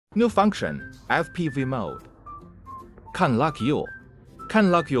New function, FPV mode. Can lock you. Can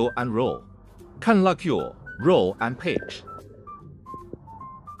lock you and roll. Can lock you, roll and pitch.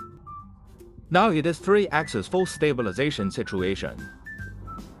 Now it is 3-axis full stabilization situation.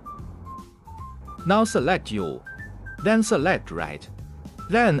 Now select U, then select right,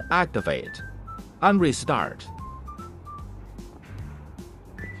 then activate, and restart.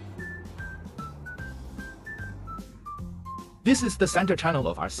 This is the center channel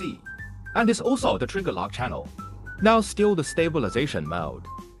of RC, and is also the trigger lock channel. Now still the stabilization mode.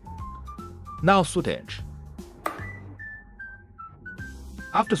 Now footage.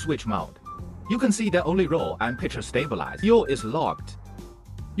 After switch mode, you can see that only roll and pitch are stabilized. U is locked.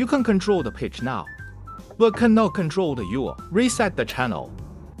 You can control the pitch now, but cannot control the U. Reset the channel.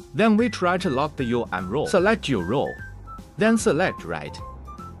 Then we try to lock the U and roll. Select U roll, then select right,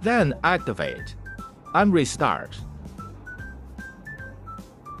 then activate, and restart.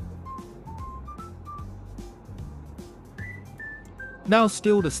 Now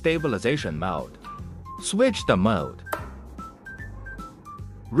still the stabilization mode. Switch the mode.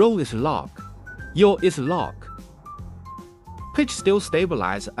 Roll is lock. U is lock. Pitch still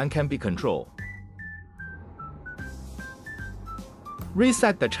stabilized and can be controlled.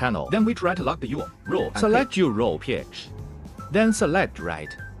 Reset the channel. Then we try to lock the U, roll. Select U roll pitch. Then select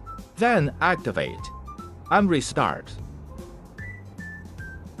right. Then activate. And restart.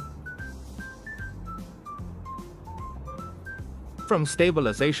 From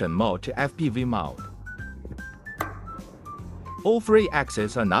stabilization mode to FPV mode. All 3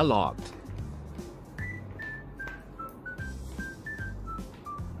 axes are now locked.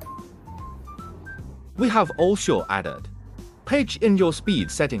 We have also added pitch in your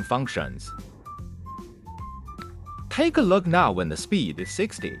speed setting functions. Take a look now when the speed is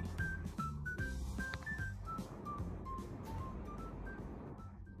 60.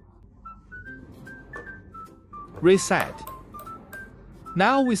 Reset.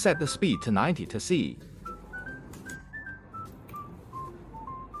 Now we set the speed to 90 to see.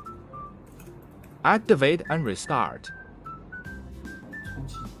 Activate and restart.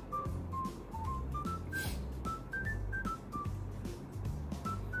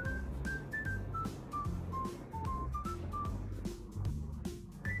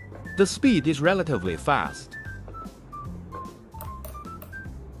 The speed is relatively fast.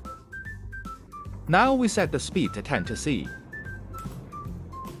 Now we set the speed to 10 to see.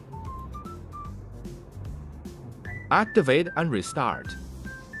 Activate and restart.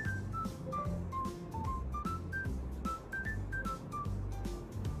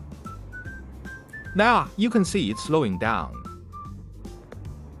 Now you can see it's slowing down.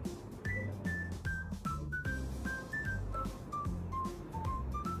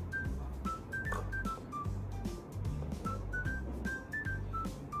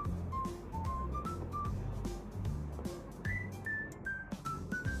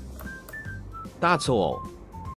 That's all.